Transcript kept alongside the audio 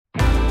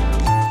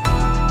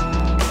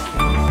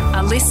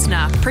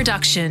listener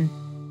production.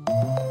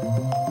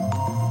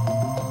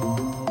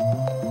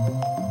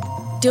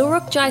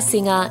 Dilruk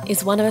Jayasinha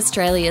is one of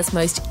Australia's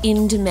most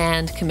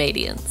in-demand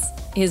comedians.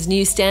 His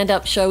new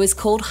stand-up show is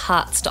called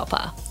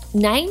Heartstopper,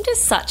 named as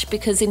such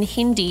because in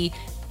Hindi,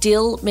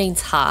 Dil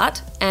means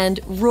heart and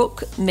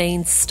Ruk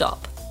means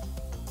stop.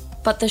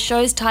 But the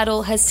show's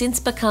title has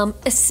since become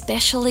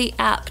especially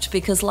apt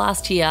because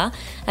last year,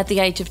 at the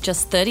age of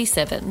just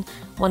 37,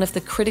 one of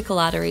the critical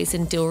arteries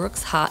in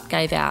Dilruk's heart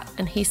gave out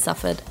and he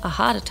suffered a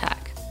heart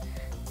attack.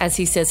 As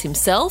he says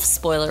himself,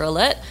 spoiler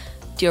alert,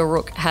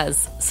 Dilruk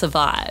has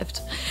survived.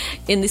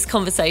 In this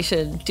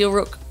conversation,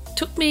 Dilruk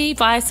took me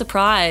by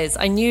surprise.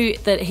 I knew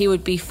that he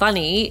would be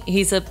funny.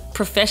 He's a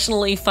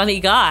professionally funny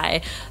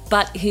guy,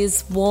 but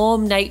his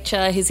warm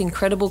nature, his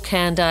incredible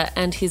candour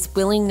and his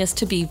willingness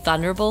to be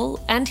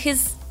vulnerable and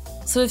his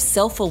sort of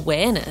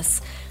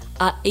self-awareness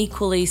are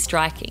equally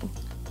striking.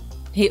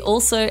 He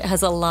also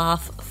has a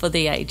laugh for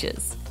the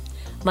ages.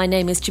 My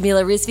name is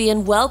Jamila Rizvi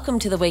and welcome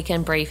to the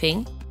Weekend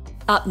Briefing.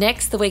 Up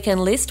next, the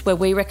Weekend List, where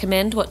we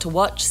recommend what to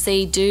watch,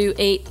 see, do,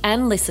 eat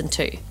and listen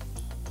to.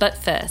 But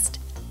first,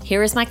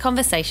 here is my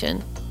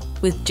conversation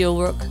with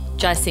Dilruk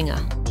Jayasinha.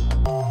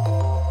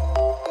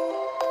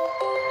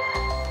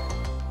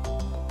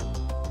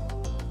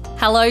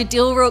 Hello,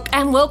 Dilruk,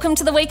 and welcome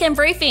to the Weekend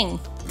Briefing.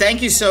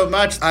 Thank you so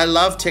much. I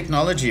love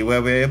technology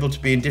where we're able to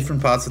be in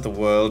different parts of the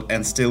world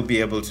and still be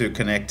able to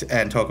connect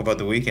and talk about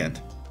the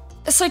weekend.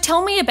 So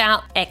tell me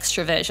about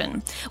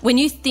extroversion. When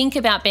you think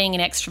about being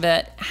an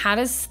extrovert, how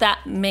does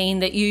that mean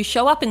that you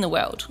show up in the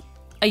world?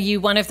 Are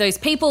you one of those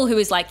people who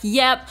is like,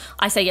 yep,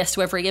 I say yes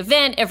to every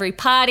event, every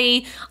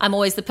party, I'm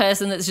always the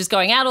person that's just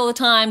going out all the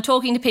time,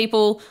 talking to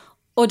people?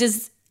 Or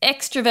does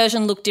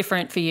extroversion look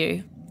different for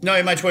you? No,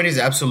 in my 20s,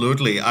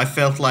 absolutely. I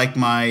felt like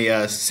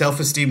my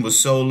self-esteem was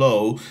so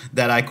low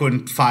that I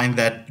couldn't find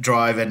that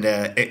drive and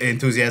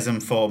enthusiasm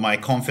for my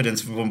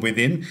confidence from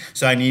within.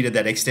 So I needed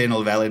that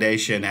external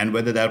validation. And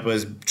whether that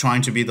was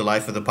trying to be the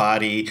life of the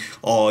party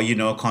or,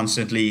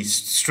 constantly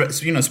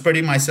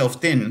spreading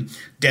myself thin,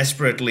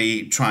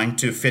 desperately trying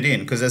to fit in.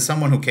 Because as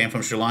someone who came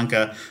from Sri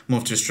Lanka,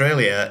 moved to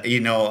Australia,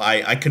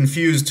 I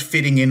confused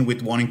fitting in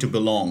with wanting to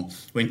belong.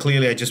 When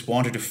clearly I just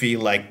wanted to feel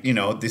like,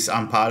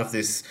 I'm part of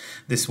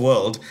this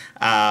world.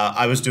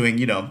 I was doing,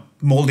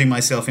 molding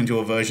myself into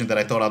a version that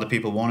I thought other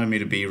people wanted me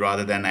to be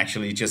rather than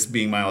actually just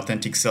being my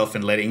authentic self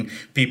and letting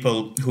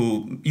people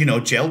who,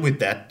 gel with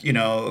that,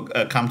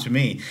 come to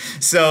me.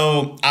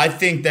 So I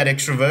think that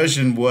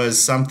extroversion was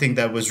something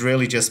that was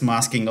really just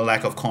masking a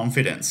lack of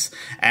confidence.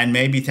 And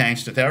maybe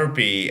thanks to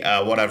therapy,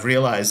 what I've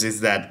realized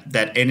is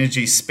that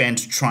energy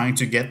spent trying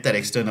to get that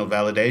external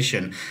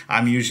validation,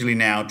 I'm usually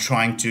now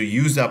trying to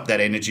use up that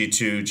energy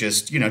to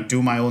just,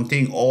 do my own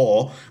thing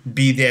or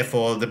be there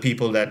for the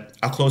people that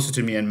are closer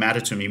to me and matter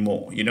to me more.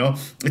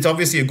 It's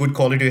obviously a good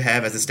quality to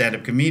have as a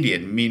stand-up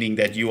comedian, meaning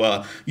that you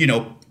are,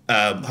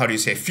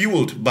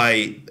 fueled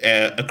by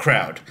a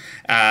crowd.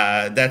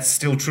 That's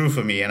still true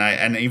for me.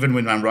 And even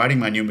when I'm writing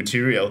my new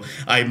material,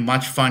 I'm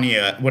much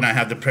funnier when I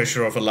have the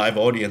pressure of a live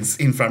audience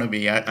in front of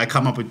me. I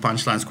come up with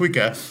punchlines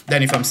quicker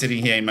than if I'm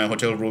sitting here in my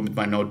hotel room with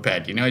my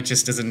notepad. It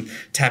just doesn't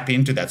tap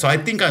into that. So I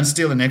think I'm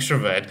still an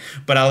extrovert,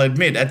 but I'll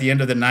admit at the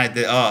end of the night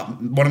that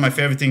one of my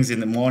favorite things in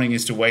the morning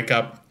is to wake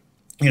up,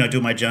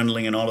 do my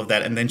journaling and all of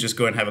that, and then just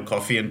go and have a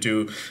coffee and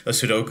do a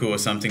Sudoku or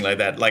something like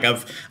that. Like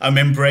I'm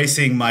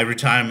embracing my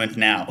retirement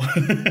now.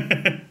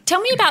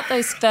 Tell me about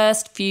those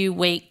first few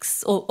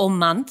weeks or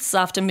months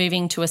after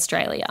moving to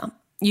Australia.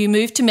 You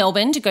moved to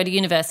Melbourne to go to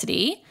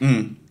university.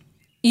 Mm.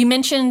 You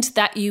mentioned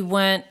that you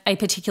weren't a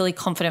particularly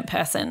confident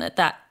person at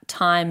that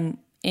time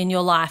in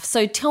your life.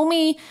 So tell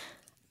me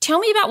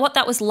about what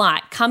that was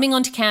like, coming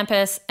onto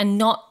campus and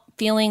not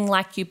feeling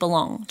like you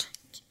belonged.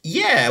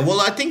 Yeah,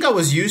 well, I think I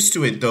was used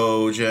to it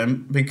though,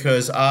 Jem,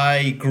 because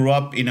I grew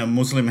up in a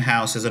Muslim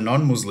house as a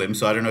non-Muslim.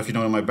 So I don't know if you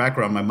know my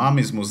background. My mom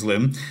is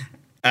Muslim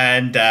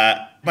and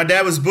my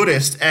dad was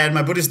Buddhist, and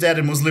my Buddhist dad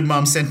and Muslim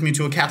mom sent me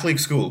to a Catholic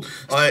school.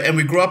 And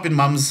we grew up in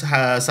mom's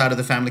side of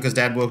the family because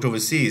dad worked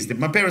overseas.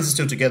 My parents are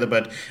still together,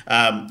 but,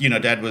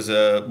 dad was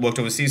worked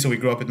overseas, so we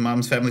grew up with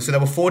mom's family. So there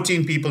were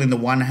 14 people in the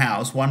one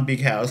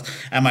big house,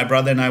 and my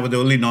brother and I were the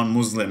only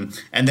non-Muslim.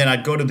 And then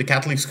I'd go to the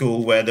Catholic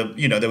school where,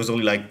 there was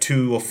only like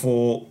 2 or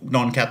 4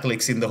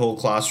 non-Catholics in the whole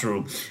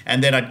classroom.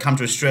 And then I'd come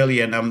to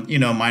Australia and I'm,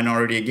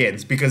 minority again.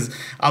 Because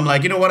I'm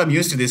like, I'm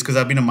used to this because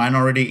I've been a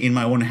minority in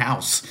my own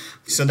house.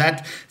 So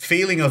that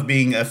feeling of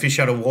being a fish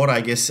out of water, I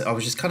guess I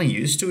was just kind of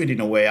used to it in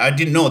a way. I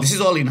didn't know. This is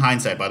all in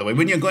hindsight, by the way.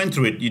 When you're going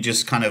through it, you're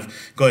just kind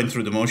of going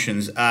through the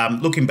motions.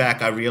 Looking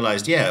back, I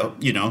realized,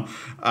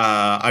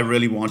 I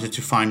really wanted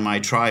to find my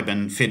tribe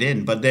and fit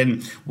in. But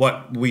then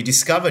what we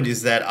discovered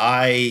is that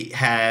I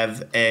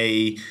have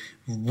a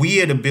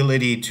weird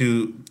ability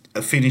to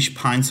finish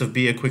pints of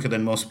beer quicker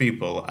than most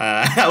people.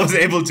 I was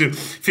able to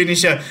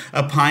finish a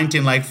pint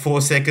in like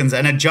 4 seconds,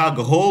 and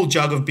a whole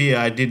jug of beer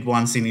I did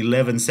once in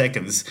 11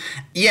 seconds.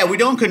 Yeah, we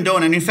don't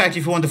condone. And in fact,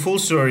 if you want the full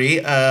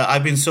story,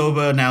 I've been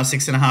sober now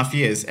 6.5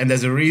 years. And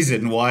there's a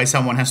reason why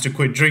someone has to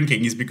quit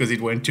drinking is because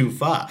it went too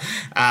far.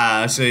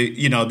 So,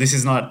 this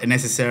is not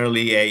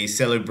necessarily a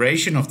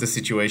celebration of the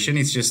situation.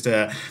 It's just,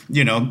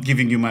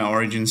 giving you my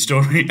origin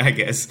story, I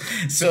guess.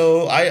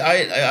 So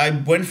I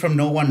went from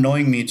no one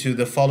knowing me to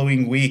the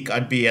following week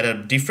I'd be at a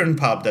different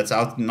pub that's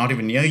out not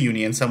even near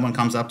uni, and someone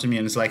comes up to me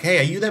and is like, hey,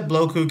 are you that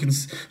bloke who can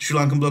Sri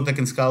Lankan bloke that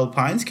can scull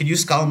pints? Can you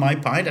scull my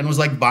pint? And was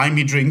like buying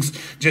me drinks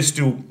just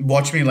to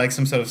watch me like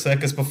some sort of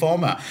circus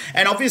performer.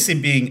 And obviously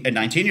being a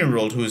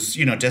 19-year-old who's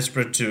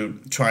desperate to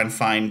try and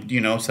find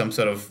some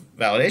sort of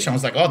validation, I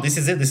was like, oh, this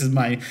is it, this is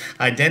my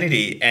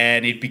identity.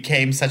 And it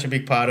became such a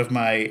big part of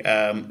my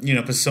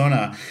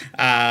persona.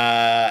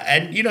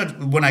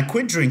 And when I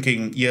quit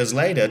drinking years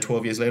later,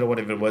 12 years later,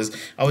 whatever it was,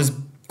 I was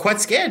quite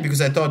scared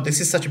because I thought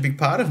this is such a big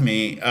part of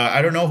me.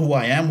 I don't know who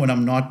I am when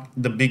I'm not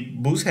the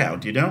big booze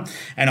hound,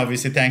 And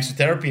obviously, thanks to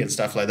therapy and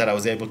stuff like that, I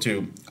was able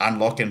to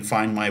unlock and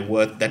find my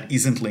worth that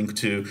isn't linked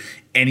to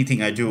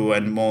anything I do,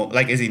 and more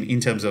like as in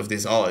terms of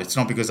this. Oh, it's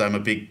not because I'm a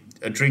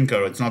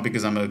drinker. It's not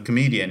because I'm a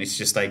comedian. It's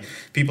just like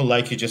people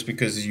like you just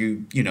because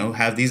you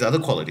have these other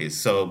qualities.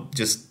 So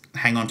just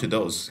hang on to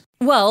those.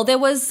 Well, there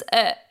was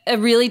a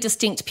really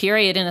distinct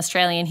period in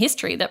Australian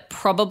history that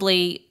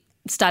probably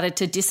started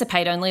to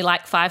dissipate only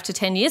like 5 to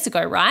 10 years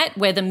ago, right?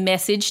 Where the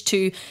message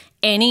to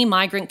any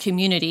migrant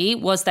community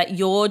was that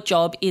your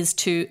job is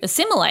to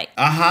assimilate.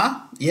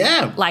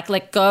 Yeah. Like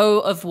let go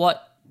of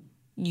what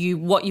you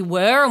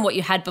were and what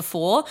you had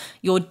before.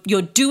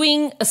 You're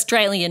doing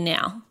Australia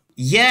now.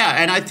 Yeah,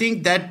 and I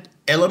think that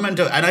element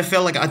of, and I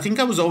felt like I think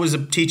I was always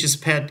a teacher's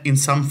pet in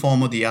some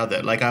form or the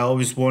other. Like I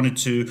always wanted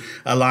to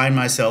align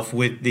myself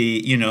with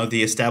the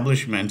the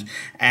establishment,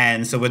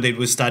 and so whether it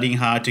was studying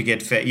hard to get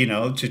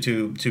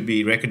to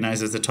be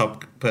recognized as the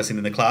top person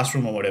in the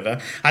classroom or whatever,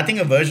 I think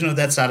a version of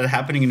that started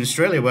happening in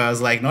Australia, where I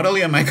was like, not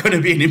only am I going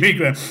to be an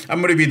immigrant, I'm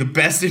going to be the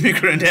best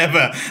immigrant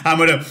ever. I'm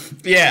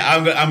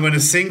going to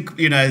sink,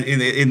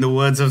 in the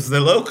words of the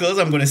locals,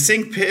 I'm going to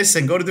sink piss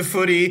and go to the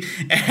footy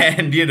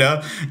and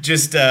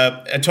just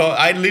talk.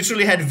 I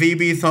literally had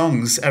VB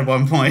thongs at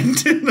one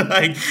point.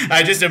 Like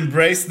I just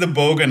embraced the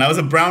bogan. I was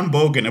a brown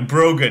bogan, a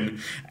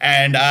brogan,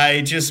 and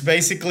I just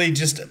basically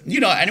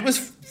and it was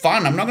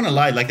fun. I'm not going to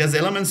lie. Like there's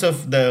elements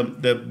of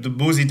the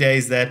boozy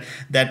days that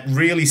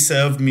really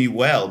served me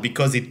well,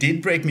 because it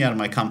did break me out of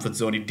my comfort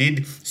zone. It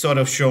did sort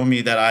of show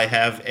me that I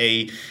have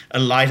a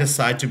lighter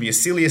side to me, a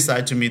sillier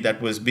side to me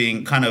that was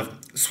being kind of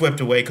swept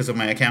away because of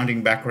my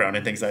accounting background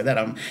and things like that.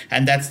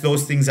 And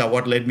those things are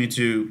what led me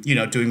to,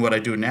 doing what I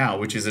do now,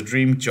 which is a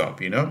dream job,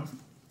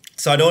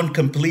 So I don't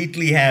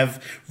completely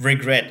have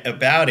regret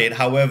about it.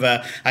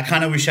 However, I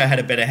kind of wish I had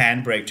a better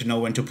handbrake to know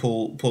when to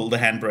pull the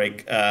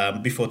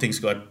handbrake before things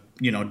got,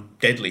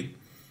 deadly.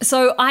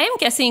 So I am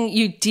guessing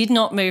you did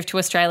not move to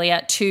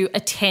Australia to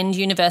attend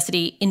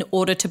university in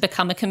order to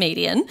become a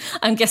comedian.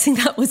 I'm guessing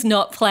that was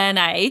not plan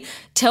A.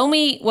 Tell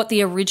me what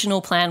the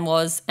original plan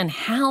was and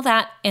how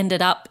that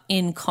ended up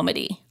in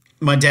comedy.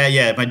 My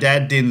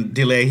dad didn't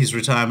delay his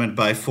retirement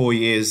by 4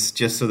 years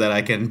just so that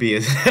I can be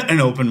an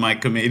open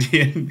mic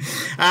comedian.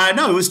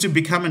 No, it was to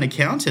become an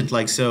accountant.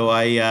 Like, so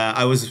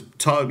I was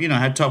top,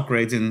 had top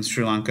grades in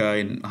Sri Lanka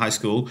in high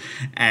school,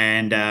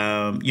 and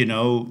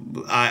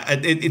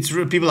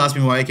people ask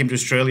me why I came to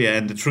Australia,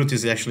 and the truth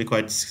is actually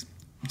quite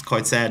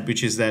sad,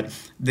 which is that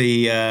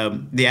the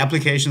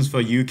applications for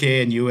UK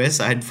and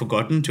US I had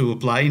forgotten to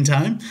apply in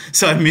time,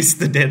 so I missed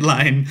the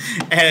deadline,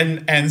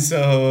 and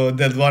so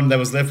the one that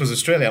was left was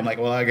Australia. I'm like,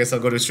 well, I guess I'll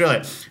go to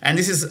Australia. And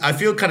I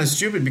feel kind of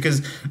stupid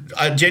because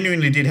I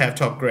genuinely did have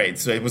top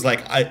grades, so it was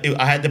like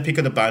I had the pick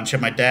of the bunch,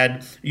 and my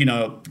dad,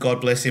 God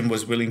bless him,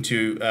 was willing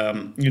to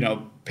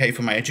pay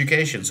for my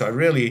education, so I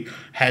really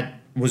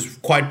was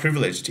quite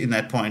privileged in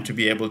that point to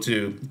be able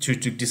to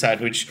decide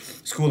which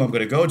school I'm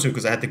going to go to,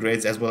 because I had the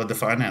grades as well as the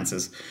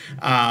finances.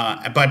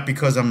 But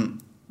because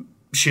I'm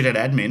shit at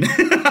admin,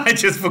 I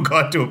just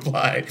forgot to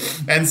apply.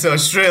 And so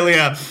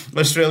Australia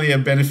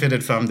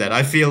benefited from that.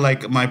 I feel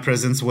like my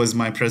presence was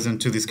my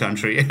present to this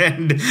country.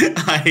 And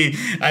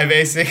I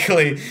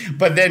basically,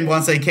 but then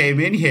once I came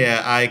in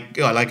here,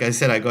 like I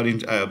said, I got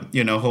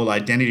into, whole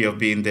identity of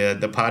being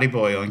the party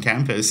boy on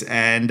campus.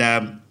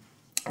 And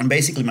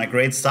basically my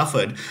grades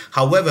suffered.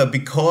 However,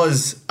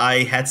 because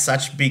I had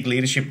such big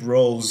leadership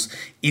roles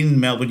in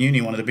Melbourne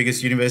Uni, one of the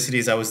biggest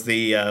universities, I was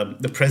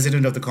the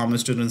president of the Common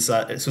Student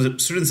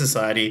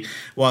Society,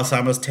 while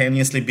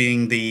simultaneously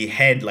being the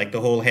head, like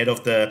the whole head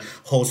of the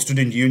whole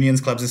student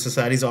unions, clubs and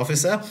societies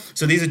officer.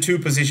 So these are two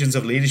positions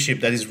of leadership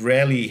that is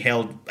rarely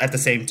held at the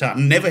same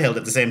time, never held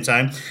at the same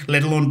time,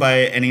 let alone by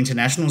an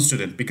international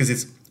student, because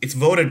it's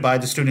voted by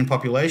the student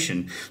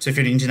population. So if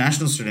you're an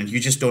international student,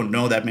 you just don't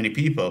know that many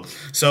people.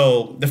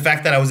 So the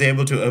fact that I was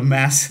able to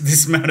amass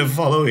this amount of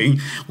following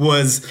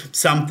was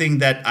something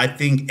that I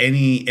think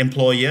any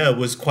employer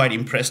was quite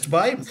impressed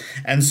by.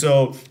 And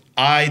so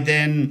I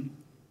then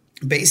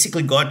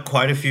basically got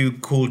quite a few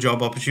cool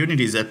job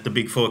opportunities at the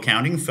big four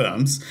accounting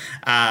firms.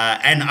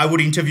 And I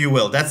would interview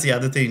well. That's the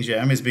other thing,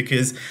 Jam, is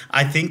because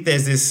I think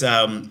there's this...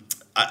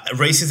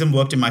 racism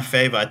worked in my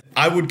favor.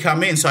 I would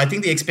come in. So I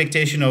think the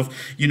expectation of,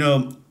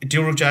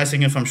 Dilruk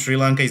Jayasinha from Sri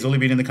Lanka, he's only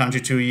been in the country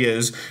 2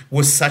 years,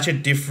 was such a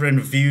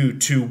different view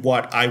to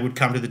what I would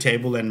come to the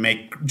table and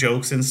make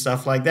jokes and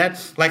stuff like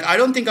that. Like, I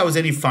don't think I was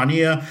any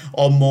funnier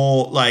or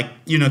more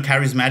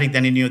charismatic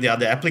than any of the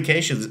other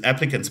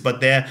applicants,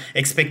 but their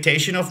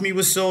expectation of me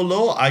was so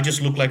low, I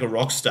just looked like a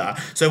rock star.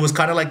 So it was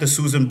kind of like the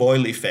Susan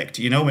Boyle effect,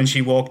 when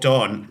she walked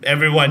on,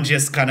 everyone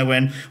just kind of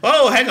went,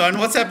 oh, hang on,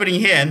 what's happening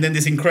here? And then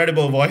this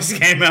incredible voice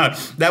came out.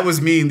 That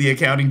was me in the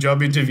accounting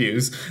job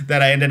interviews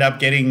that I ended up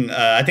getting.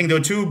 I think there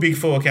were two big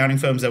four accounting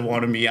firms that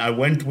wanted me. I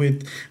went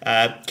with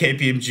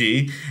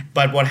KPMG,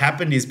 but what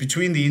happened is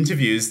between the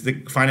interviews, the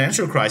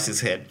financial crisis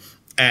hit.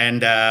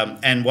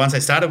 And once I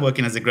started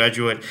working as a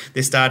graduate,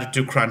 they started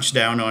to crunch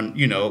down on,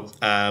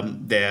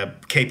 their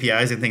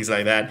KPIs and things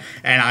like that.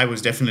 And I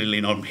was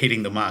definitely not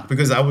hitting the mark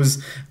because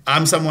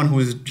I'm someone who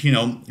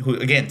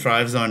again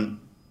thrives on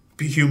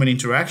human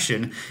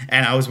interaction.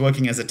 And I was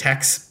working as a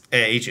tax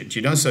agent,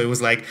 so it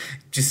was like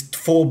just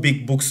 4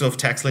 big books of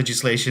tax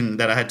legislation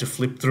that I had to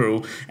flip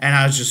through, and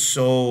I was just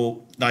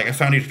so I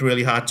found it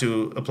really hard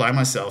to apply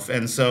myself.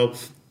 And so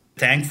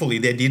thankfully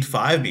they did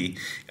fire me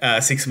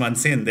 6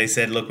 months in. They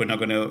said, look, we're not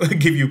going to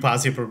give you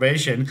past your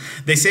probation.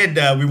 They said,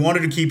 we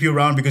wanted to keep you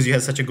around because you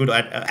had such a good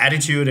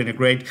attitude and a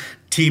great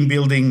team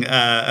building,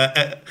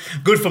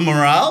 good for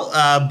morale,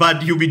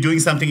 but you'll be doing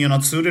something you're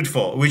not suited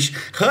for, which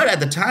hurt at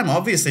the time,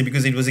 obviously,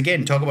 because it was,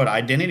 again, talk about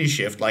identity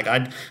shift. Like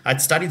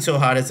I'd studied so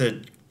hard as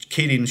a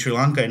kid in Sri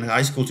Lanka in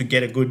high school to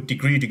get a good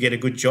degree, to get a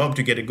good job,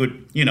 to get a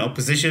good,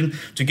 position,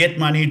 to get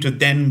money, to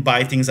then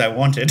buy things I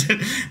wanted.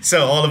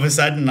 So all of a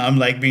sudden I'm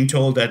being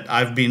told that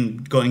I've been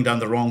going down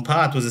the wrong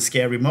path. Was a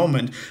scary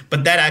moment.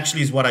 But that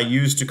actually is what I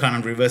used to kind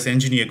of reverse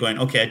engineer, going,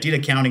 okay, I did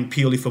accounting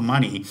purely for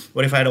money.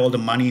 What if I had all the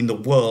money in the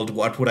world?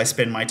 What would I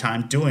spend my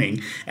time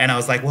doing? And I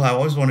was like, well, I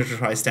always wanted to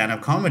try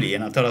stand-up comedy,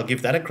 and I thought I'll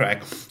give that a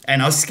crack.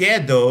 And I was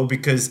scared though,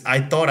 because I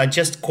thought I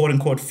just quote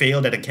unquote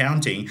failed at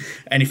accounting.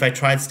 And if I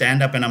tried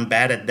stand-up and I'm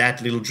bad at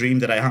that little dream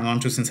that I hung on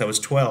to since I was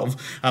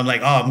 12, I'm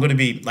like, oh, I'm going to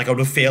be I would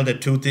have failed at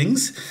 2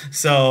 things.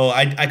 So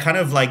I kind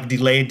of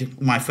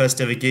delayed my first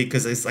ever gig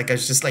because it's I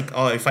was just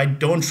oh, if I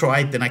don't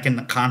try it, then I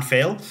can't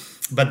fail.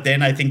 But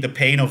then I think the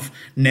pain of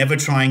never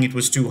trying it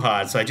was too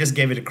hard. So I just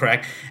gave it a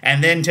crack.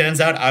 And then turns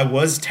out I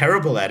was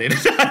terrible at it.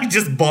 I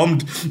just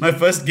bombed. My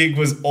first gig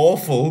was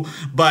awful.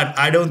 But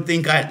I don't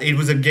think it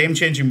was a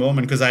game-changing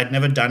moment because I had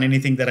never done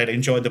anything that I'd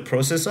enjoyed the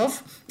process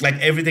of.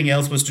 Everything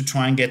else was to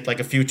try and get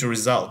a future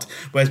result.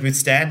 Whereas with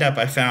stand-up,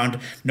 I found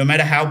no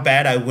matter how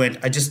bad I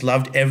went, I just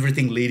loved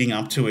everything leading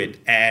up to it.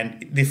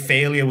 And the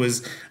failure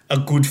was a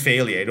good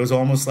failure. It was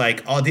almost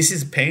oh, this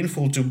is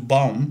painful to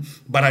bomb,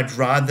 but I'd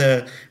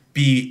rather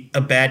be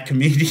a bad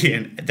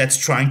comedian that's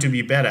trying to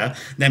be better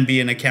than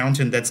be an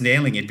accountant that's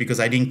nailing it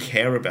because I didn't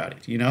care about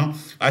it,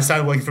 I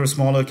started working for a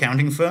smaller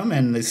accounting firm,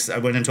 and I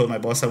went and told my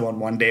boss I want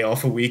 1 day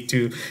off a week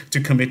to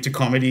commit to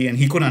comedy, and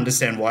he couldn't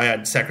understand why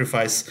I'd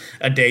sacrifice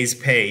a day's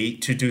pay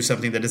to do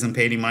something that doesn't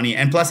pay any money,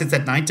 and plus it's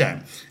at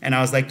nighttime. And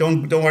I was like,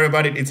 don't worry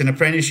about it, it's an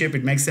apprenticeship,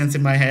 it makes sense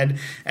in my head.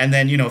 And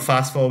then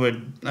fast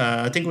forward,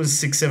 I think it was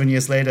 6-7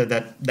 years later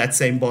that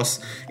same boss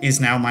is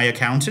now my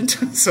accountant.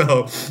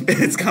 So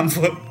it's come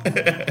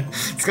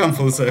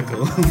full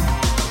circle.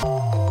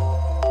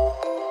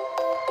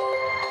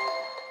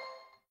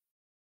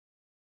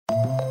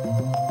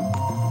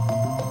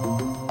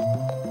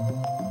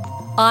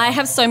 I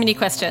have so many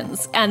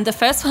questions. And the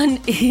first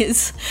one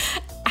is,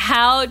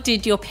 how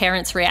did your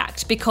parents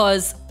react?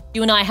 Because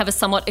you and I have a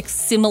somewhat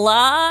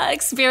similar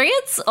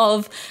experience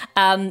of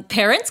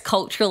parents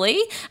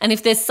culturally. And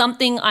if there's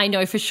something I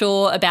know for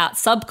sure about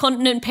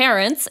subcontinent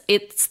parents,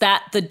 it's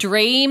that the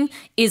dream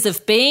is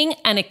of being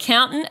an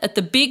accountant at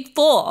the big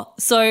four.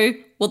 So,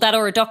 that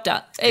or a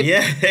doctor.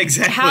 Yeah,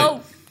 exactly.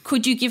 How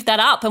could you give that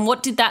up? And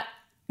what did that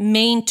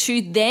mean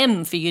to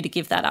them for you to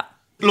give that up?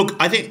 Look,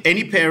 I think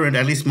any parent,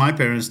 at least my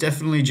parents,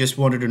 definitely just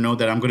wanted to know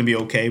that I'm going to be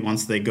okay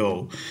once they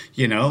go,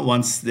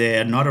 once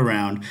they're not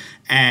around.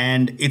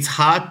 And it's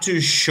hard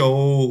to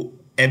show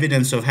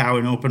evidence of how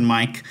an open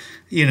mic,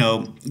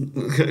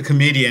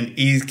 comedian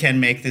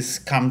can make this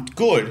come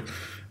good.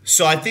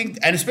 So I think,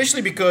 and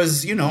especially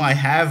because, I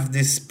have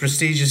this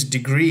prestigious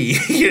degree,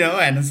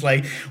 and it's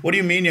what do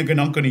you mean you're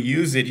not going to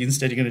use it?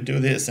 Instead, you're going to do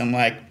this. I'm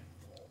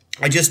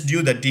I just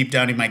knew that deep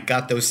down in my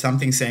gut, there was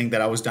something saying that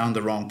I was down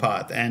the wrong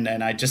path, and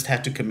I just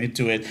had to commit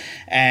to it.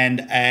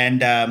 And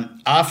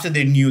after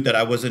they knew that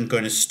I wasn't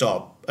going to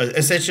stop,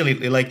 essentially,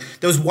 like,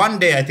 there was one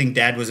day I think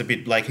Dad was a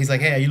bit like, he's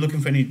like, hey, are you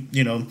looking for any,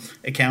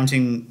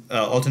 accounting,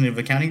 alternative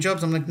accounting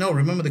jobs? I'm like, no,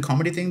 remember the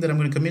comedy thing that I'm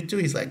going to commit to?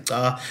 He's like,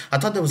 I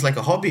thought that was like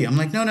a hobby. I'm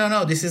like,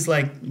 no, this is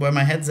like where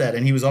my head's at.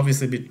 And he was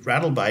obviously a bit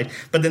rattled by it.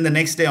 But then the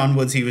next day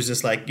onwards, he was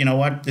just like, you know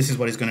what, this is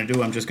what he's going to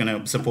do. I'm just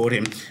going to support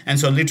him. And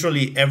so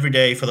literally every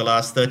day for the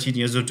last 13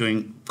 years of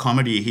doing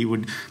comedy, he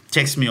would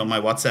text me on my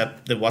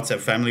the WhatsApp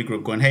family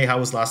group going, hey, how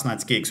was last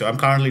night's gig? So I'm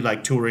currently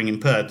like touring in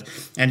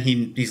Perth, and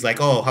he's like,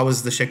 oh, how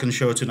was the second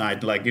show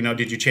tonight? Like,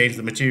 did you change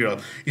the material?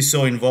 He's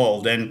so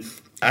involved. And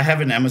I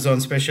have an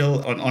Amazon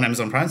special on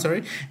Amazon Prime,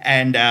 sorry.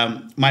 And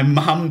my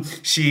mum,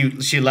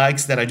 she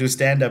likes that I do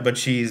stand-up, but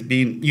she's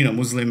been,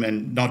 Muslim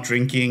and not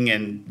drinking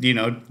and,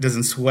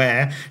 doesn't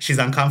swear. She's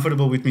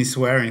uncomfortable with me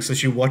swearing. So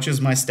she watches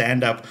my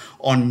stand-up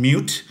on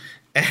mute.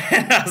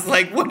 And I was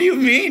like, what do you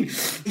mean?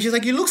 She's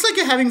like, it looks like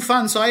you're having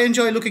fun, so I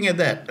enjoy looking at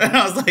that. And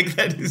I was like,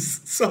 that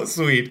is so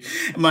sweet.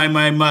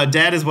 My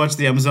dad has watched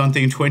the Amazon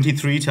thing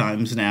 23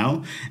 times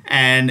now.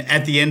 And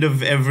at the end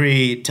of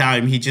every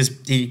time,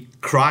 he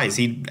cries.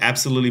 He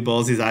absolutely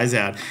bawls his eyes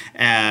out.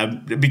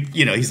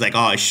 He's like,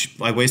 oh,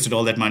 I wasted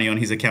all that money on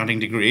his accounting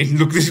degree.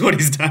 Look, this is what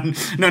he's done.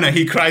 No,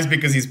 he cries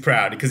because he's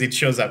proud, because it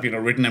shows up,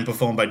 written and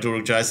performed by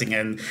Dilruk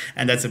Jayasinha.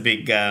 And that's a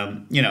big,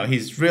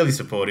 he's really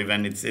supportive.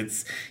 And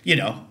it's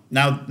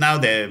now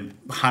they're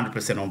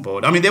 100% on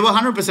board. I mean, they were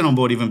 100% on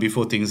board even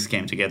before things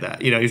came together.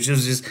 It was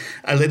just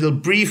a little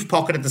brief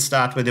pocket at the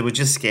start where they were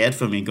just scared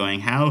for me,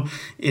 going,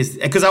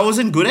 because I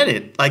wasn't good at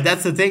it. Like,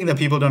 that's the thing that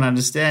people don't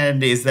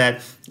understand, is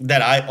that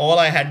all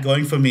I had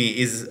going for me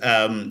is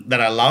that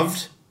I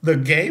loved the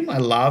game. I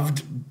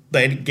loved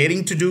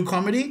getting to do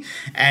comedy,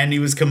 and it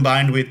was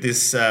combined with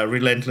this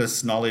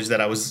relentless knowledge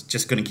that I was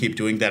just going to keep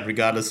doing that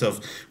regardless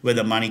of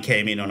whether money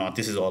came in or not.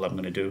 This is all I'm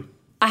going to do.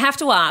 I have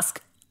to ask,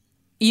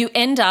 you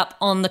end up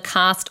on the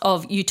cast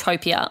of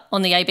Utopia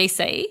on the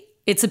ABC.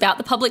 It's about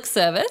the public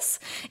service.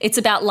 It's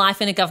about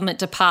life in a government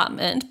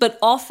department, but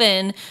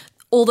often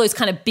all those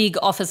kind of big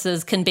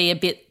offices can be a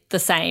bit the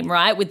same,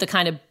 right? With the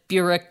kind of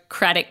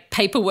bureaucratic,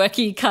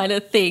 paperworky kind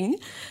of thing.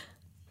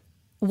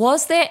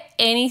 Was there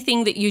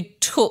anything that you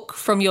took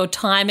from your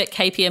time at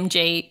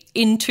KPMG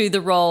into the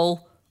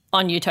role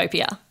on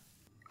Utopia?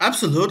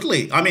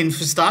 Absolutely. I mean,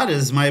 for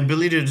starters, my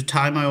ability to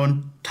tie my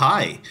own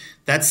tie.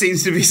 That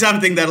seems to be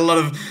something that a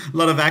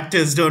lot of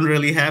actors don't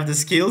really have the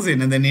skills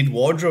in, and they need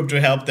wardrobe to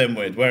help them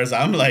with. Whereas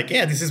I'm like,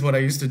 yeah, this is what I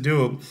used to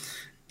do.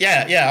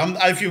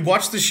 Yeah. If you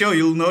watch the show,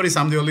 you'll notice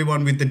I'm the only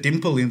one with the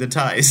dimple in the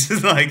ties.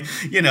 Like,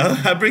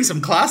 I bring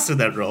some class to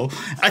that role.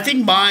 I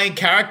think my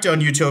character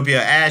on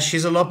Utopia, Ash,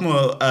 he's a lot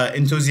more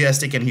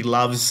enthusiastic, and he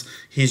loves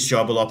his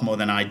job a lot more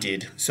than I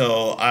did.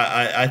 So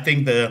I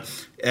think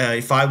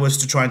if I was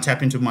to try and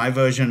tap into my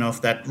version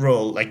of that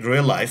role, like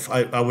real life,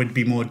 I would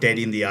be more dead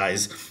in the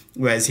eyes.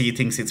 Whereas he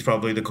thinks it's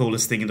probably the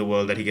coolest thing in the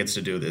world that he gets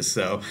to do this.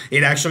 So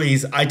it actually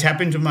is, I tap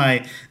into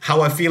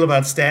how I feel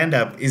about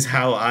stand-up is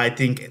how I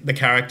think the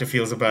character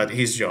feels about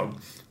his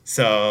job.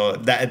 So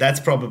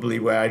that's probably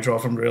where I draw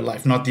from real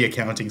life, not the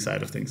accounting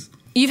side of things.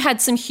 You've had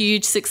some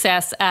huge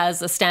success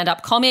as a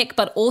stand-up comic,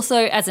 but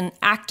also as an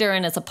actor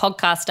and as a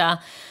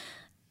podcaster.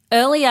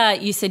 Earlier,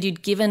 you said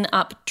you'd given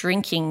up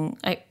drinking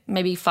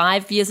maybe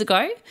 5 years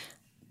ago.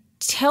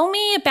 Tell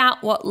me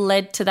about what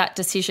led to that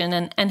decision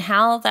and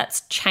how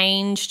that's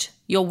changed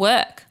your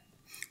work.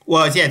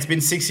 Well, yeah, it's been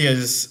 6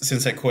 years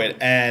since I quit.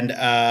 And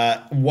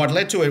what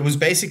led to it was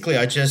basically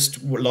I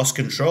just lost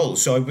control.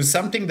 So it was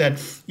something that,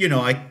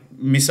 I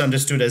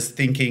misunderstood as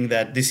thinking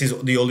that this is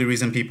the only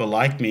reason people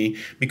like me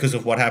because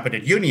of what happened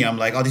at uni. I'm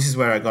like, oh, this is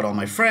where I got all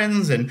my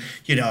friends, and,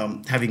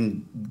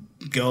 having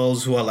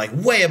girls who are like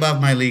way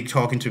above my league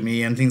talking to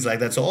me and things like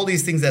that. So all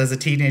these things that as a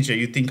teenager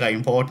you think are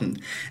important.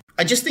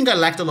 I just think I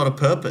lacked a lot of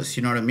purpose,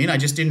 you know what I mean? I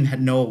just didn't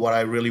know what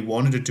I really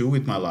wanted to do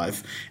with my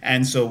life.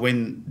 And so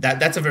when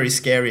that's a very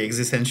scary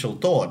existential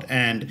thought.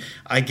 And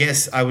I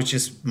guess I was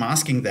just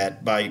masking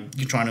that by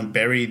trying to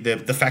bury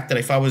the fact that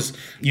if I was,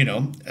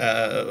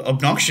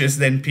 obnoxious,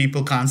 then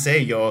people can't say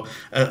you're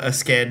a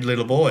scared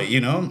little boy,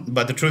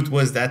 But the truth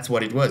was that's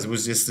what it was. It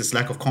was just this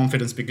lack of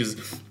confidence because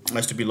I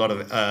used to be a lot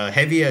of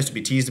heavy. I used to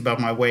be teased about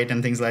my weight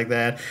and things like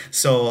that.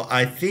 So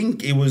I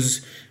think it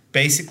was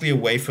basically a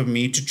way for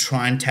me to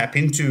try and tap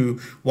into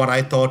what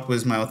I thought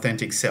was my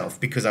authentic self,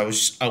 because I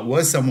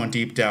was someone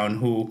deep down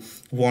who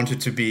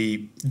wanted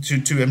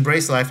to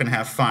embrace life and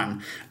have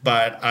fun,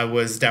 but I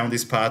was down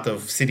this path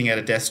of sitting at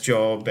a desk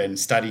job and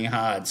studying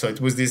hard. So it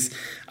was this,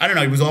 I don't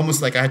know, it was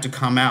almost like I had to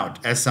come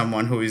out as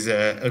someone who is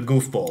a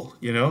goofball,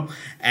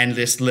 and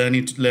just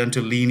learn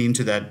to lean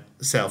into that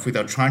self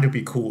without trying to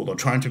be cool or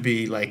trying to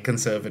be like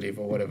conservative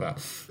or whatever.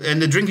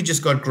 And the drinking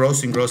just got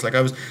gross and gross. Like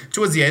I was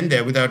towards the end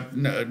there, without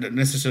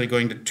necessarily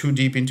going too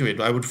deep into it,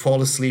 I would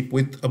fall asleep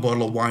with a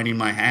bottle of wine in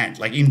my hand,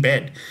 like in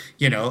bed,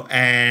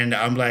 and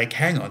I'm like,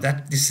 hang on,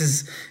 this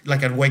is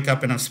like I'd wake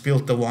up and I've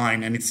spilt the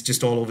wine and it's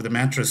just all over the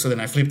mattress. So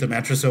then I flip the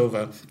mattress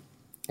over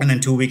And then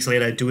 2 weeks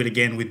later, I do it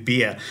again with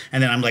beer.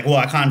 And then I'm like, well,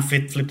 I can't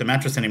flip the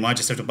mattress anymore. I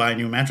just have to buy a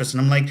new mattress.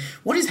 And I'm like,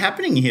 what is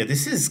happening here?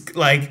 This is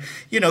like,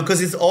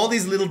 because it's all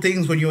these little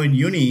things when you're in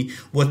uni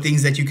were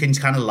things that you can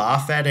kind of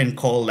laugh at and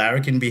call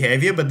larrikin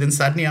behavior. But then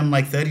suddenly I'm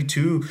like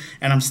 32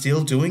 and I'm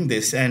still doing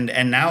this. And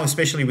now,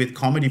 especially with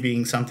comedy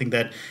being something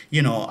that,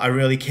 I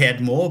really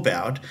cared more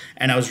about.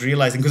 And I was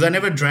realizing, because I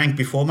never drank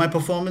before my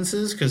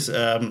performances, because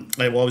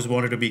I always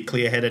wanted to be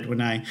clear-headed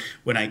when I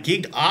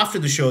gigged. After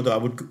the show, though, I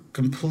would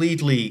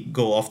completely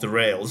go off the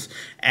rails.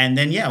 And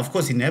then, of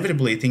course,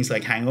 inevitably things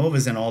like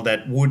hangovers and all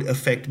that would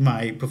affect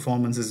my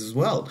performances as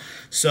well.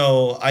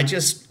 So I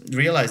just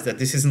realized that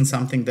this isn't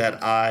something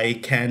that I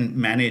can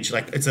manage.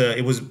 Like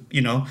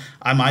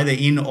I'm either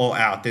in or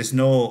out. There's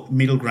no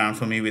middle ground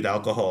for me with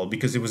alcohol,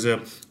 because it was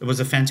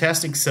a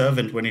fantastic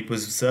servant when it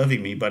was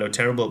serving me, but a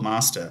terrible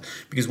master,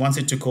 because once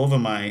it took over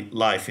my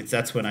life,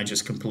 that's when I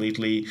just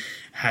completely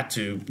had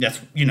to,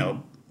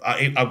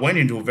 I went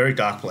into a very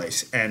dark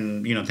place,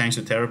 and thanks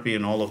to therapy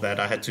and all of that,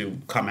 I had to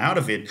come out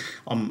of it.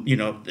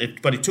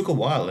 But it took a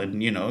while,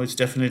 and it's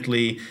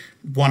definitely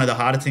one of the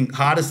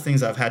hardest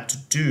things I've had to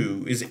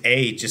do is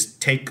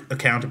just take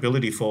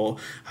accountability for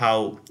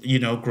how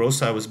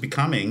gross I was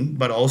becoming,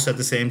 but also at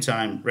the same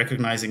time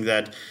recognizing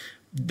that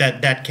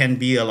can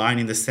be a line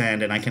in the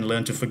sand, and I can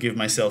learn to forgive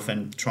myself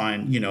and try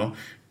and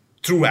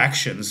through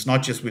actions,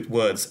 not just with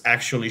words,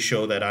 actually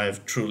show that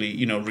I've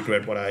truly,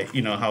 regret what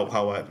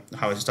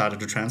how I started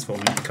to transform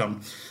and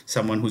become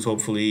someone who's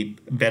hopefully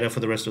better for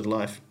the rest of the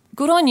life.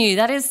 Good on you.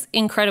 That is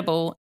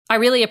incredible. I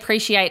really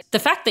appreciate the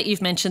fact that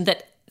you've mentioned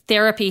that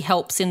therapy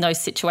helps in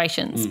those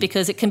situations,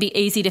 because it can be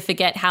easy to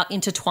forget how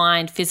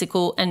intertwined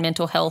physical and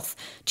mental health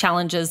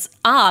challenges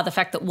are. The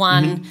fact that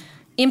one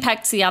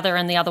impacts the other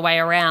and the other way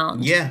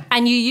around. Yeah.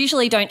 And you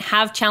usually don't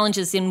have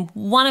challenges in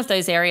one of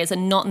those areas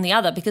and not in the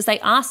other, because they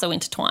are so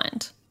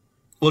intertwined.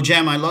 Well,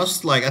 Jam, I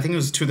lost I think it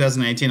was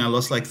 2018, I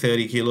lost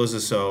 30 kilos or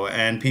so,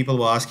 and people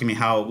were asking me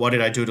what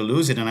did I do to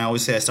lose it? And I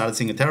always say I started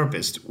seeing a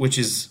therapist, which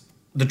is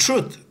the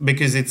truth,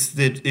 because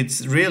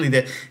it's really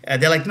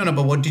they're like, no,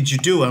 but what did you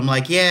do? I'm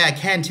like, I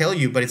can tell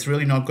you, but it's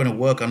really not going to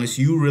work unless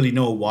you really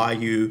know why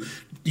your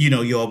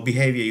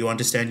behavior, you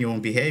understand your own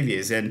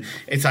behaviors. And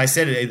I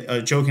said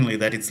it jokingly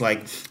that it's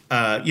like,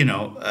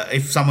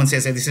 if someone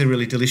says, hey, this is a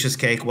really delicious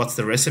cake, what's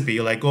the recipe?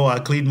 You're like, I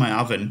cleaned my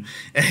oven.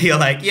 And you're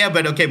like,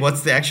 but okay,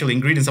 what's the actual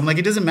ingredients? I'm like,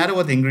 it doesn't matter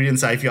what the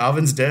ingredients are. If your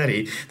oven's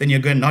dirty, then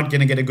you're not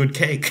going to get a good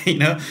cake,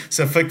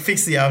 So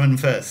fix the oven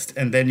first,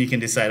 and then you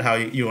can decide how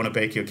you want to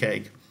bake your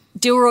cake.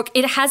 Dilruk,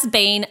 it has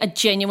been a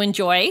genuine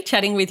joy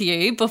chatting with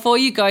you. Before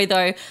you go,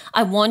 though,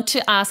 I want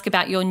to ask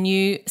about your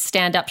new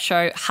stand-up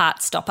show,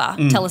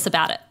 Heartstopper. Tell us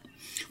about it.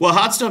 Well,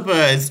 Heartstopper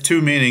has two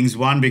meanings.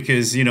 One,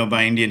 because,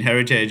 by Indian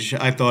heritage,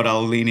 I thought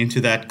I'll lean into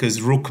that, because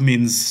Ruk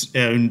means,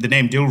 the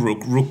name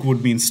Dilruk, Ruk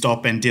would mean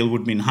stop and Dil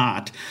would mean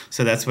heart.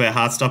 So that's where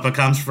Heartstopper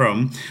comes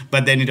from.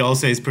 But then it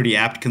also is pretty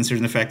apt,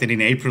 considering the fact that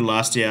in April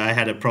last year, I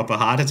had a proper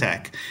heart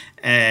attack.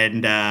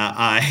 And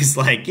I was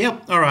like,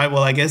 yep, all right,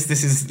 well, I guess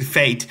this is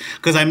fate.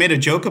 Because I made a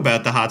joke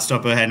about the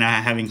Heartstopper and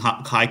having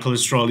high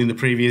cholesterol in the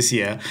previous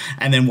year.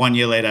 And then 1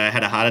 year later, I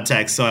had a heart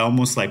attack. So I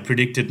almost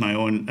predicted my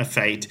own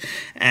fate.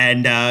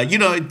 And,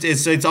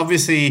 it's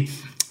obviously...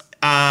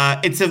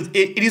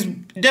 it is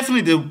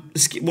definitely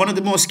one of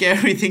the most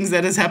scary things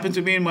that has happened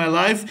to me in my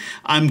life.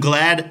 I'm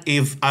glad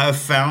if I've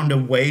found a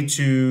way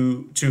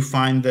to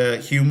find the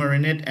humor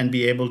in it and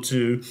be able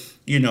to,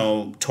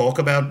 talk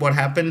about what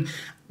happened.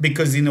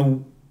 Because,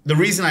 the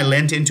reason I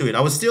lent into it,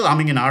 I was still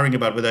umming and ahhing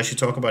about whether I should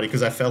talk about it,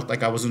 because I felt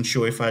like I wasn't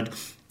sure if I'd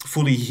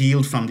fully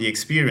healed from the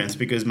experience,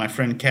 because my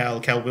friend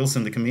Cal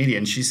Wilson, the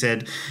comedian, she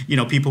said,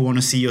 people want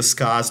to see your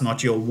scars,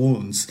 not your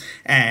wounds.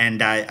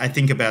 And I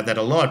think about that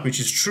a lot, which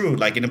is true.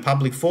 Like in a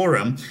public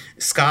forum,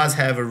 scars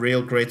have a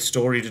real great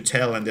story to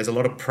tell, and there's a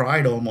lot of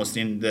pride almost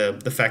in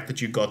the fact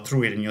that you got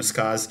through it, and your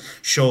scars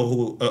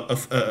show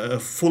a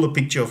fuller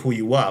picture of who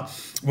you are.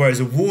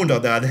 Whereas a wound,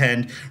 on the other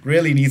hand,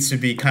 really needs to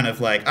be kind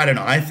of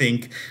I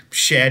think,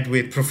 shared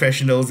with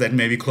professionals and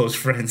maybe close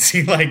friends.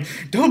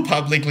 Don't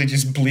publicly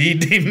just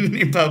bleed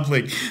in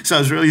public. So I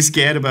was really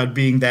scared about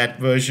being that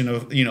version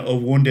of, a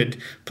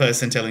wounded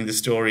person telling the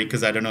story,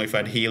 because I don't know if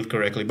I'd healed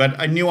correctly. But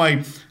I knew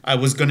I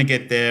was going to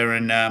get there,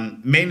 and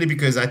mainly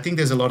because I think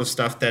there's a lot of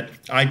stuff that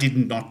I did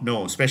not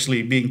know,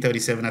 especially being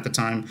 37 at the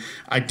time.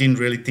 I didn't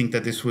really think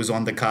that this was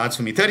on the cards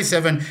for me.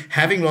 37,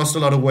 having lost a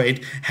lot of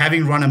weight,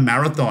 having run a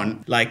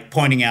marathon,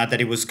 pointing out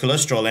that it was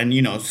cholesterol,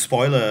 and,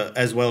 spoiler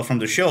as well from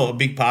the show, a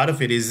big part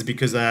of it is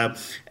because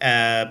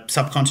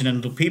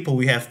subcontinental people,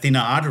 we have thinner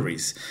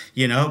arteries,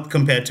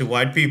 compared to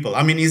white people.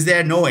 I mean, is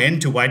there no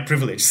end to white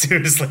privilege?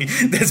 Seriously,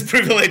 there's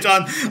privilege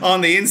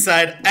on the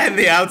inside and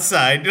the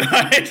outside,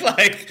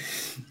 right?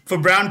 For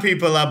brown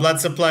people, our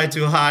blood supply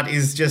to heart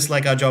is just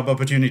like our job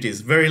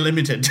opportunities, very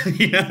limited,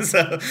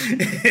 so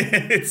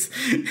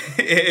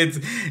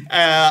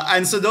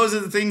and so those are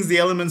the things, the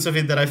elements of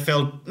it that I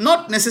felt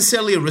not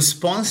necessarily a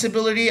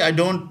responsibility. I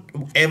don't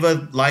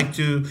ever like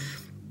to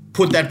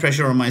put that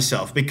pressure on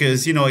myself,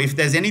 because, if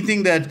there's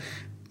anything that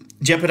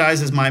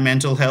jeopardizes my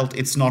mental health,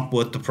 it's not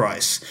worth the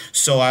price.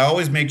 So I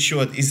always make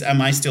sure,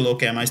 am I still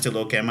okay? Am I still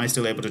okay? Am I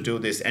still able to do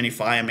this? And if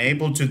I am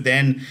able to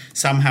then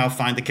somehow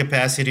find the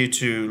capacity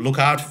to look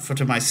out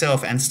to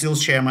myself and still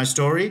share my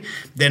story,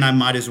 then I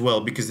might as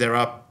well, because there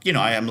are,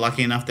 I am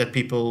lucky enough that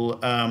people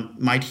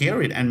might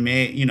hear it and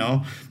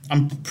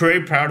I'm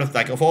very proud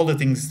of all the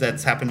things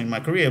that's happened in my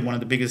career. One of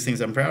the biggest things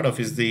I'm proud of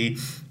is the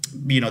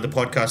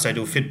podcast I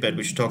do, Fitbed,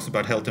 which talks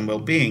about health and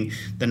well-being.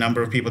 The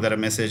number of people that have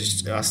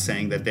messaged us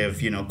saying that they've,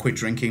 quit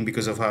drinking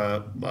because of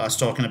us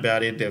talking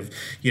about it. They've,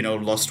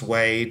 lost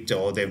weight,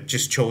 or they've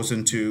just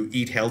chosen to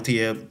eat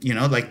healthier,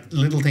 like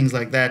little things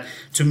like that,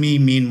 to me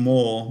mean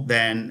more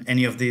than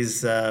any of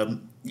these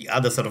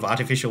other sort of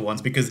artificial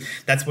ones, because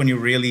that's when you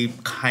really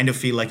kind of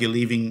feel like you're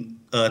leaving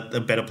Earth a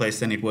better place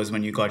than it was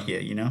when you got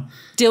here,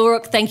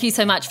 Dilruk, thank you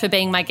so much for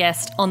being my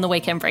guest on the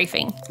Weekend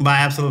Briefing. My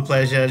absolute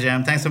pleasure,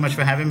 Jam. Thanks so much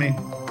for having me.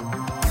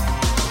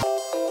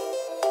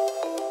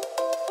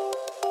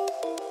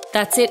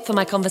 That's it for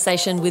my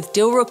conversation with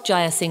Dilruk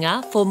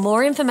Jayasinha. For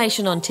more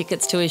information on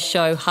tickets to his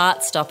show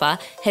Heartstopper,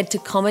 head to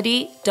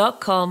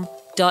comedy.com.au.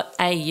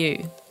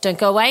 Don't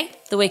go away,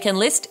 the Weekend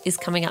List is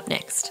coming up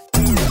next.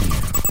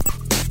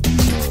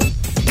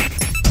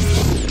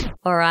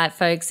 All right,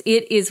 folks,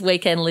 it is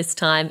Weekend List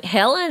time.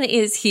 Helen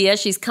is here.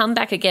 She's come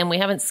back again. We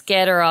haven't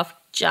scared her off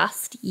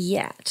just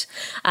yet.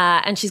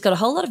 And she's got a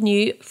whole lot of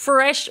new,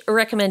 fresh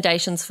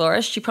recommendations for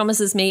us. She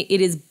promises me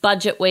it is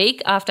budget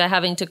week after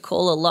having to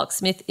call a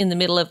locksmith in the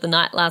middle of the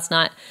night last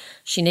night.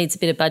 She needs a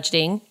bit of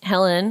budgeting.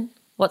 Helen,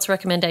 what's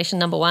recommendation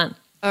number one?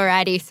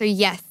 Alrighty, so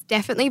yes,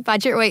 definitely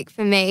budget week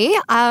for me.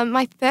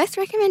 My first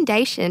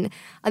recommendation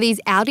are these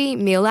Aldi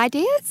meal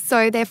ideas.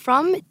 So they're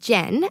from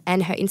Jen,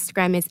 and her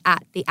Instagram is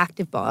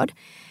 @theactivebod,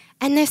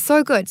 and they're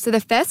so good. So the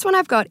first one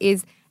I've got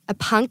is a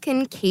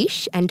pumpkin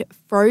quiche and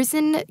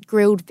frozen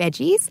grilled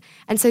veggies.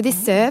 And so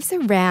this serves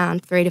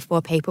around 3 to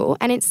 4 people,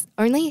 and it's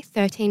only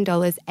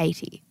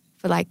 $13.80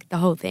 for the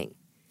whole thing.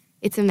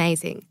 It's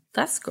amazing.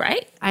 That's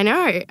great. I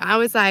know. I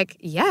was like,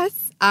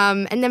 yes.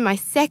 And then my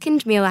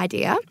second meal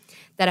idea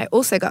that I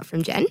also got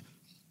from Jen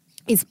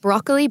is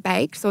broccoli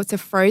bake. So it's a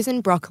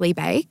frozen broccoli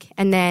bake.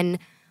 And then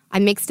I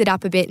mixed it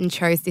up a bit and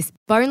chose this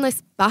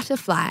boneless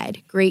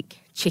butterflied Greek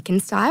chicken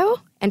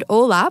style. And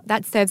all up,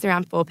 that serves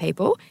around 4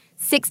 people.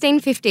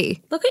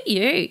 $16.50. Look at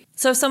you.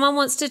 So if someone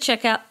wants to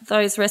check out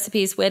those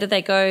recipes, where do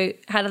they go?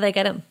 How do they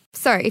get them?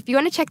 So if you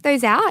want to check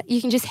those out,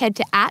 you can just head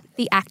to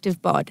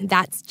 @theactivebod.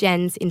 That's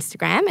Jen's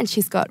Instagram, and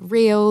she's got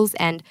reels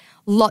and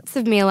lots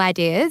of meal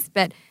ideas.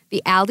 But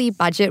the Aldi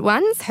budget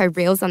ones, her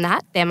reels on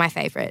that, they're my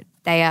favourite.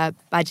 They are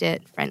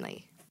budget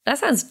friendly. That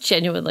sounds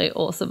genuinely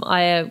awesome.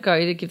 I am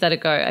going to give that a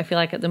go. I feel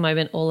like at the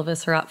moment all of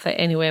us are up for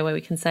anywhere where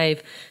we can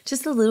save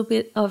just a little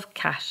bit of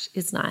cash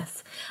is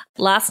nice.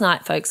 Last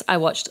night, folks, I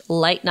watched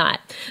Late Night.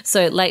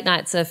 So Late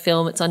Night's a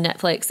film. It's on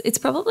Netflix. It's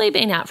probably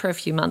been out for a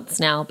few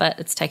months now, but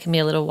it's taken me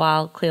a little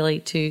while, clearly,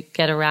 to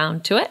get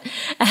around to it.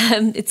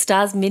 It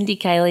stars Mindy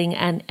Kaling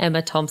and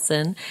Emma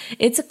Thompson.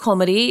 It's a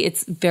comedy.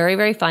 It's very,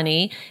 very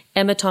funny.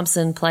 Emma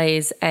Thompson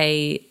plays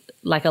a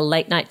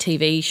late night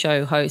TV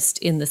show host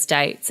in the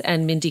States,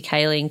 and Mindy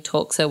Kaling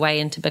talks her way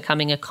into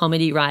becoming a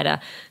comedy writer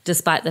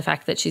despite the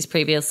fact that she's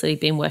previously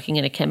been working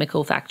in a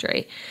chemical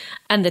factory.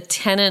 And the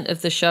tenet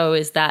of the show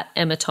is that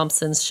Emma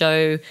Thompson's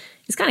show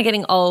is kind of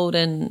getting old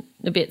and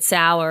a bit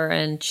sour,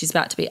 and she's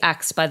about to be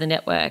axed by the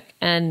network.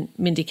 And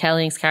Mindy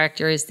Kaling's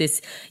character is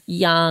this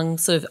young,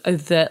 sort of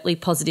overtly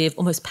positive,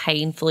 almost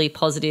painfully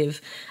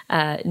positive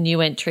new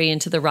entry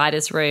into the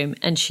writer's room,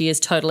 and she is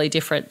totally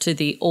different to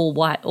the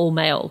all-white,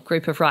 all-male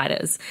group of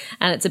writers.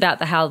 And it's about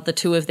how the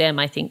two of them,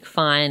 I think,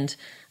 find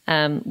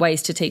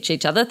ways to teach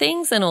each other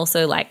things, and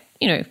also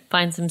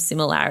find some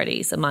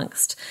similarities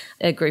amongst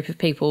a group of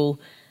people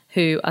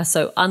who are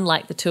so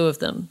unlike the two of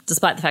them,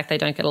 despite the fact they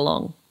don't get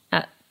along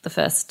at the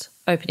first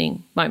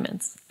opening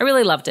moments. I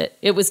really loved it.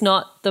 It was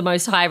not the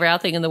most highbrow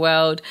thing in the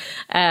world.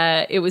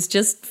 It was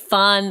just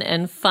fun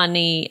and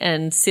funny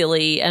and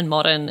silly and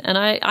modern, and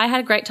I had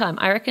a great time.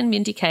 I reckon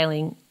Mindy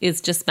Kaling is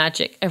just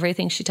magic.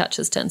 Everything she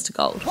touches turns to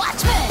gold.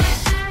 Watch me!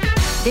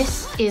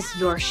 This is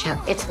your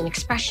show. It's an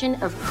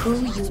expression of who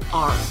you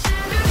are.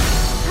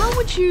 How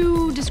would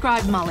you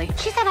describe Molly?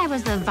 She said I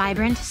was a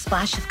vibrant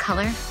splash of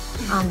color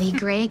on the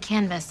gray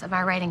canvas of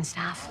our writing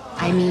staff.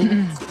 I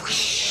mean,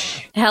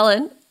 whoosh.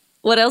 Helen,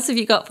 what else have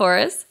you got for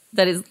us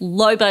that is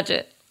low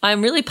budget?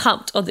 I'm really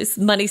pumped on this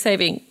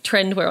money-saving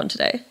trend we're on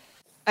today.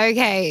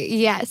 Okay,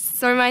 yes.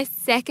 So my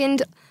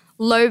second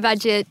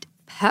low-budget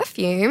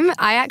perfume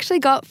I actually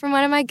got from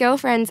one of my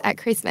girlfriends at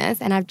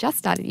Christmas, and I've just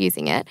started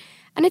using it.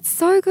 And it's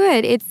so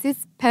good. It's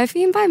this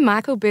perfume by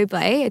Michael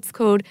Bublé. It's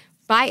called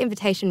By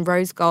Invitation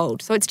Rose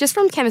Gold. So it's just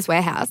from Chemist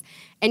Warehouse.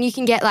 And you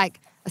can get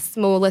a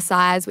smaller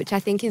size, which I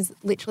think is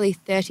literally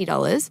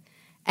 $30.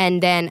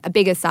 And then a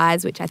bigger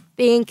size, which I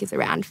think is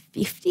around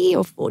 $50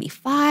 or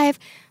 $45.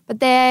 But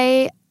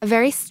they are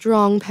very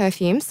strong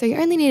perfumes, so you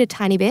only need a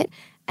tiny bit.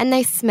 And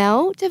they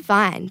smell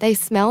divine. They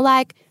smell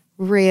like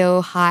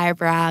real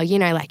highbrow,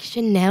 like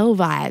Chanel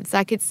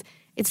vibes.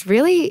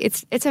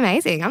 It's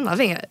amazing. I'm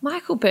loving it.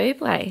 Michael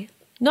Bublé.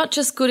 not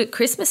just good at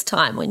Christmas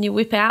time when you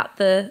whip out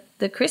the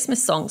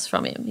Christmas songs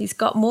from him. He's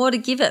got more to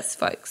give us,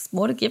 folks,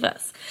 more to give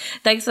us.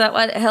 Thanks for that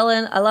one,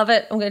 Helen. I love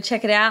it. I'm going to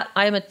check it out.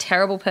 I am a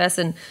terrible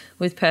person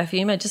with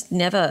perfume. I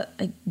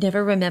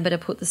never remember to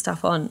put the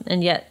stuff on.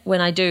 And yet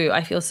when I do,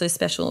 I feel so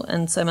special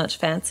and so much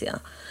fancier.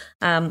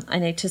 I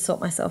need to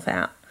sort myself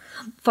out.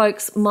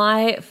 Folks,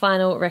 my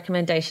final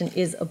recommendation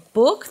is a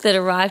book that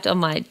arrived on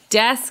my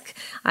desk.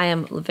 I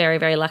am very,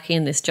 very lucky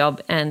in this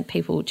job and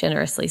people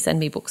generously send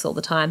me books all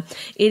the time.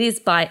 It is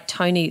by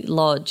Tony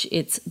Lodge.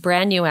 It's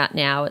brand new out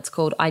now. It's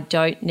called I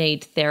Don't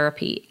Need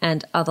Therapy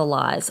and Other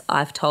Lies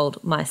I've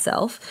Told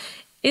Myself.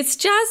 It's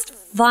just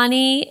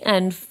funny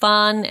and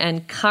fun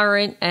and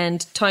current,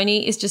 and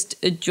Tony is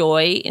just a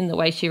joy in the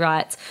way she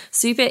writes.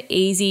 Super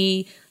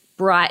easy,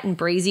 bright and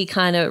breezy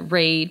kind of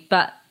read,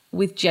 but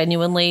with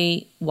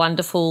genuinely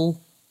wonderful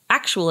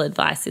actual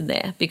advice in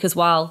there, because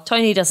while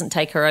Tony doesn't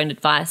take her own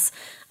advice,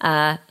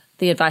 the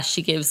advice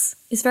she gives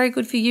is very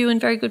good for you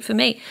and very good for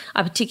me.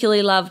 I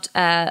particularly loved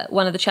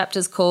one of the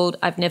chapters called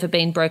I've Never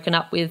Been Broken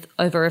Up With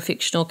Over a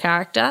Fictional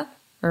Character.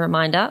 A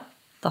reminder,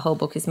 the whole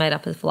book is made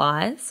up of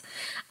lies.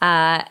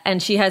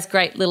 And she has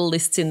great little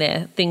lists in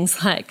there,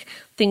 things like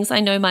things I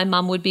know my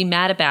mum would be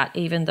mad about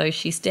even though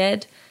she's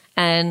dead,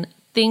 and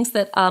things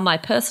that are my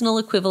personal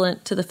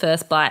equivalent to the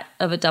first bite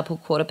of a double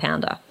quarter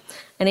pounder.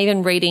 And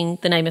even reading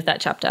the name of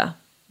that chapter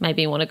made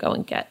me want to go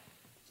and get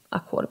a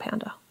quarter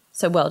pounder.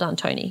 So well done,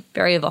 Tony.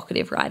 Very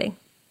evocative writing.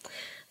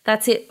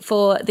 That's it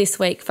for this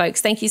week, folks.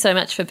 Thank you so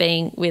much for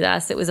being with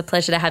us. It was a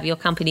pleasure to have your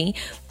company.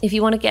 If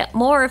you want to get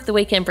more of the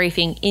Weekend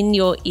Briefing in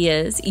your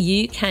ears,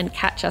 you can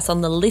catch us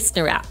on the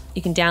Listener app.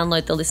 You can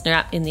download the Listener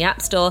app in the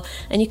App Store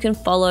and you can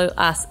follow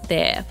us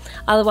there.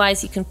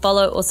 Otherwise, you can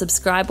follow or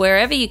subscribe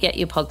wherever you get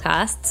your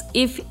podcasts.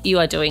 If you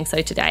are doing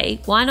so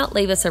today, why not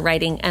leave us a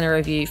rating and a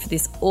review for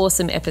this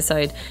awesome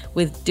episode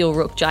with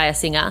Dilruk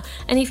Jayasinha?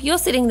 And if you're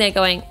sitting there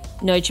going,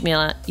 no,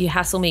 Jamila, you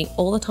hassle me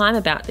all the time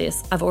about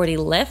this, I've already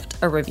left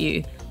a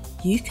review.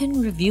 You can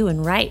review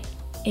and rate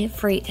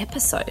every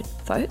episode,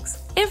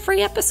 folks.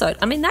 Every episode.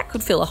 I mean, that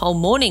could fill a whole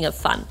morning of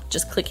fun,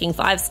 just clicking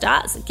 5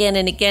 stars again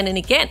and again and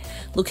again,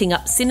 looking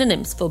up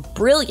synonyms for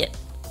brilliant.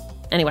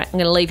 Anyway, I'm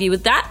going to leave you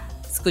with that.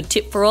 It's a good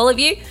tip for all of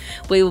you.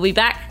 We will be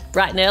back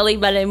bright and early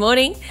Monday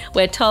morning,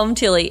 where Tom,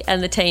 Tilly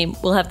and the team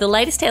will have the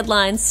latest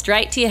headlines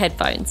straight to your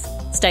headphones.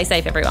 Stay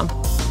safe, everyone.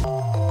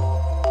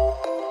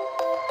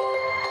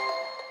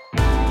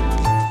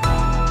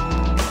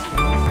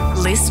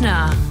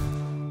 Listener.